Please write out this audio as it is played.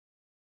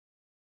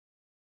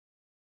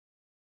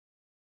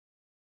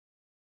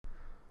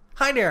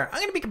Hi there, I'm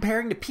going to be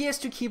comparing the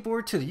PS2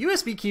 keyboard to the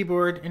USB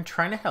keyboard and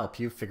trying to help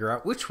you figure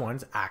out which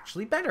one's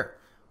actually better.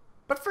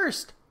 But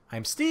first,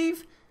 I'm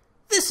Steve,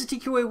 this is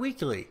TQA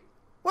Weekly.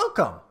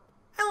 Welcome!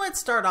 And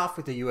let's start off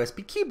with the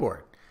USB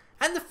keyboard.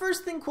 And the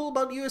first thing cool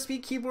about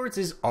USB keyboards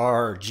is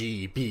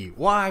RGB.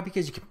 Why?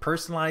 Because you can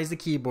personalize the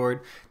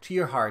keyboard to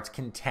your heart's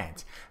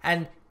content.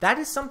 And that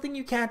is something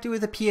you can't do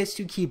with a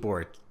PS2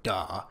 keyboard.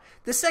 Duh.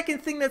 The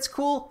second thing that's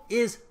cool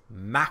is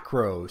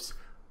macros.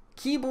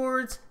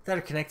 Keyboards that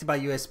are connected by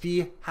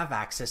USB have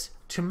access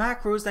to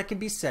macros that can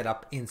be set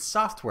up in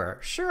software.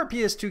 Sure, a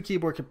PS2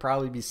 keyboard could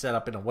probably be set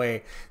up in a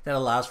way that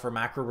allows for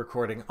macro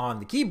recording on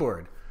the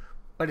keyboard,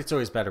 but it's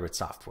always better with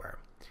software.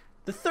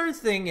 The third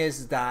thing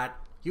is that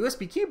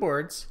USB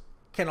keyboards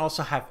can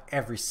also have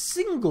every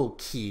single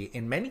key,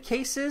 in many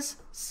cases,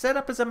 set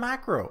up as a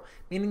macro,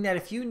 meaning that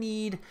if you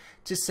need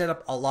to set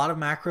up a lot of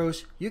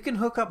macros, you can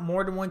hook up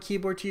more than one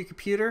keyboard to your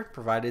computer,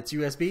 provided it's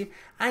USB,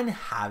 and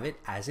have it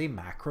as a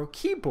macro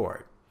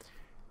keyboard.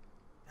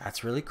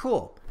 That's really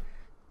cool.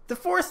 The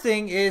fourth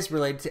thing is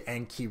related to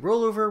N key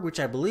rollover, which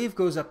I believe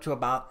goes up to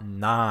about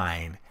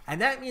 9.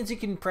 And that means you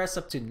can press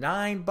up to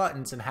 9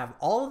 buttons and have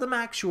all of them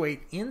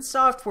actuate in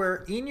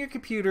software in your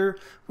computer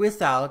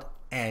without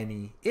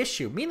any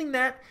issue, meaning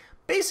that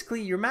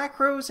basically your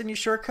macros and your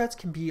shortcuts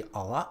can be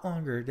a lot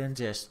longer than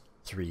just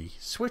 3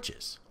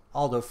 switches,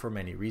 although for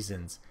many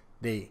reasons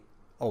they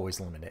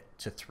always limit it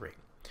to 3.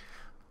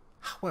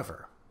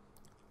 However,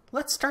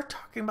 let's start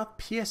talking about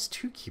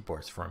PS2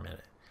 keyboards for a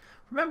minute.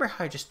 Remember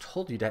how I just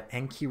told you that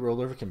N key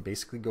rollover can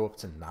basically go up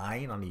to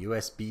 9 on a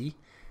USB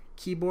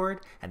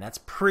keyboard, and that's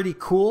pretty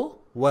cool?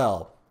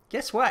 Well,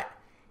 guess what?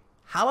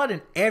 How about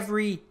an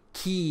every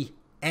key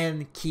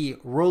N key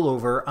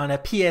rollover on a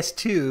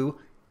PS2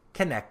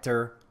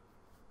 connector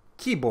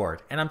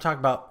keyboard? And I'm talking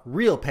about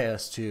real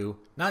PS2,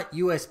 not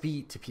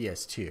USB to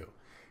PS2.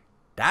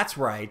 That's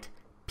right,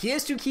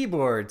 PS2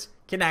 keyboards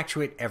can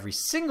actuate every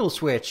single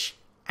switch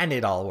and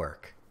it all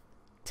work.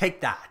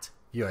 Take that,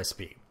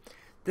 USB.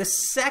 The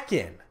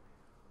second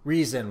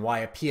reason why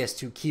a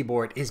PS2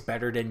 keyboard is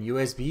better than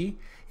USB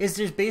is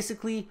there's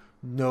basically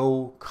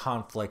no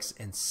conflicts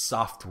in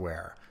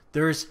software.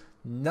 There's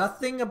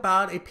nothing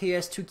about a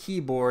PS2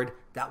 keyboard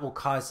that will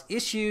cause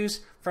issues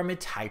from a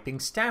typing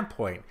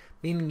standpoint,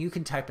 meaning you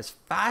can type as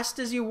fast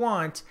as you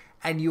want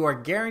and you are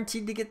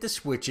guaranteed to get the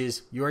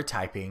switches you are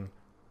typing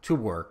to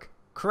work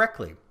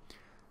correctly.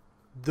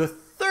 The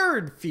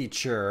third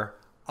feature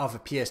of a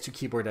PS2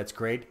 keyboard that's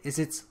great is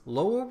its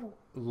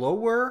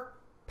lower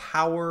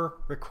power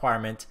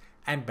requirement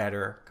and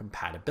better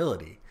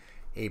compatibility.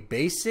 A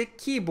basic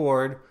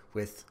keyboard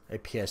with a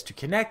PS2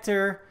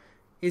 connector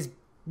is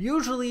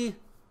usually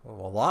a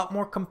lot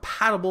more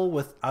compatible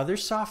with other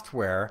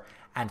software,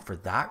 and for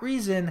that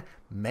reason,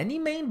 many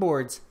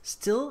mainboards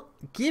still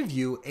give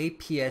you a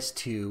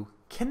PS2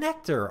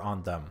 connector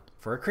on them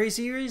for a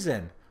crazy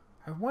reason.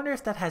 I wonder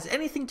if that has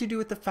anything to do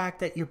with the fact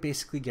that you're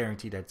basically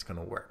guaranteed that it's going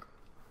to work.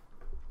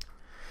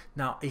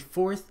 Now, a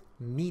fourth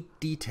neat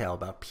detail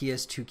about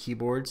PS2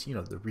 keyboards, you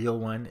know, the real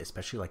one,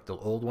 especially like the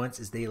old ones,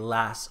 is they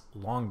last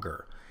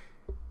longer.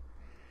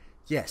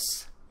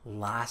 Yes,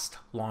 last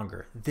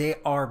longer. They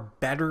are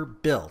better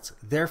built.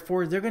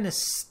 Therefore, they're going to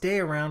stay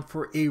around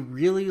for a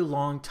really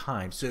long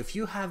time. So if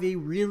you have a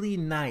really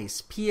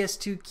nice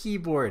PS2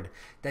 keyboard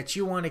that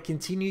you want to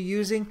continue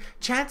using,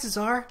 chances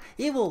are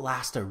it will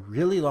last a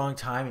really long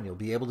time and you'll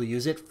be able to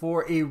use it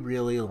for a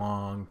really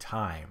long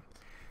time.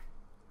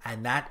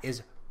 And that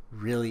is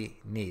really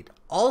neat.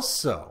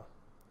 Also,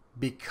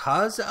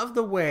 because of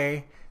the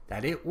way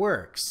that it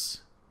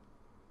works,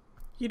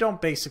 you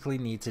don't basically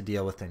need to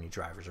deal with any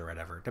drivers or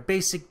whatever. The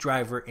basic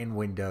driver in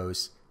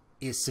Windows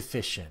is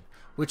sufficient,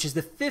 which is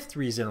the fifth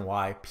reason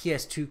why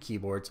PS2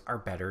 keyboards are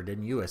better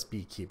than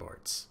USB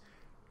keyboards.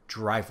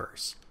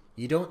 Drivers.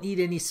 You don't need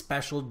any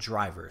special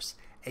drivers.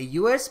 A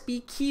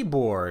USB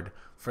keyboard,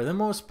 for the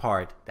most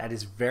part, that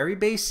is very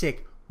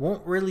basic,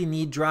 won't really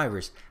need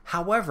drivers.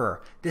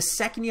 However, the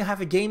second you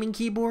have a gaming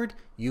keyboard,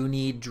 you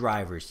need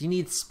drivers. You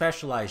need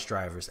specialized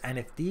drivers. And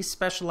if these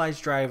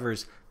specialized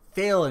drivers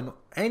fail in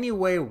any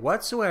way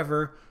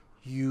whatsoever,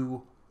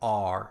 you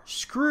are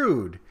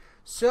screwed.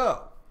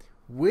 So,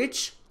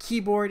 which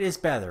keyboard is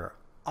better?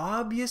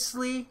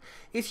 Obviously,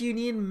 if you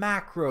need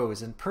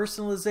macros and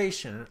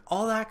personalization and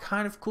all that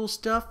kind of cool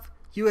stuff,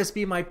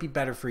 USB might be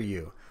better for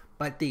you.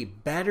 But the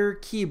better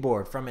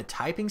keyboard from a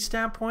typing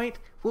standpoint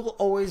will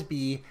always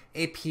be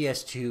a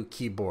PS2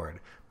 keyboard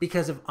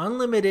because of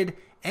unlimited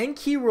N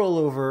key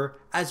rollover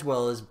as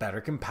well as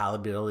better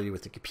compatibility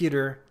with the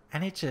computer,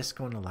 and it's just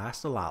going to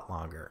last a lot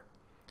longer.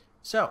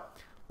 So,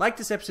 like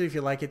this episode if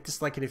you like it,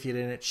 dislike it if you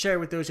didn't, share it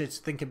with those who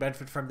think can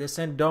benefit from this,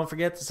 and don't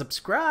forget to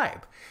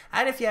subscribe.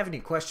 And if you have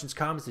any questions,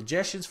 comments,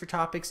 suggestions for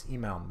topics,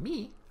 email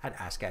me at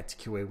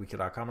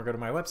ask@tqaweekly.com or go to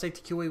my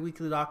website,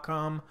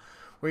 tqaweekly.com,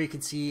 where you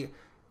can see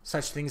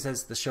such things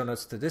as the show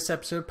notes to this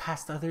episode,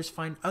 past others,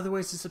 find other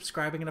ways of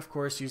subscribing, and of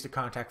course use the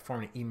contact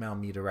form to email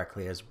me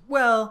directly as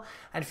well.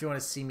 And if you want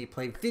to see me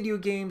play video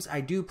games,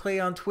 I do play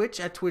on Twitch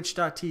at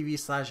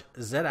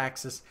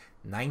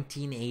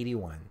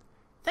twitch.tv/zaxis1981.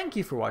 Thank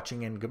you for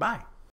watching and goodbye.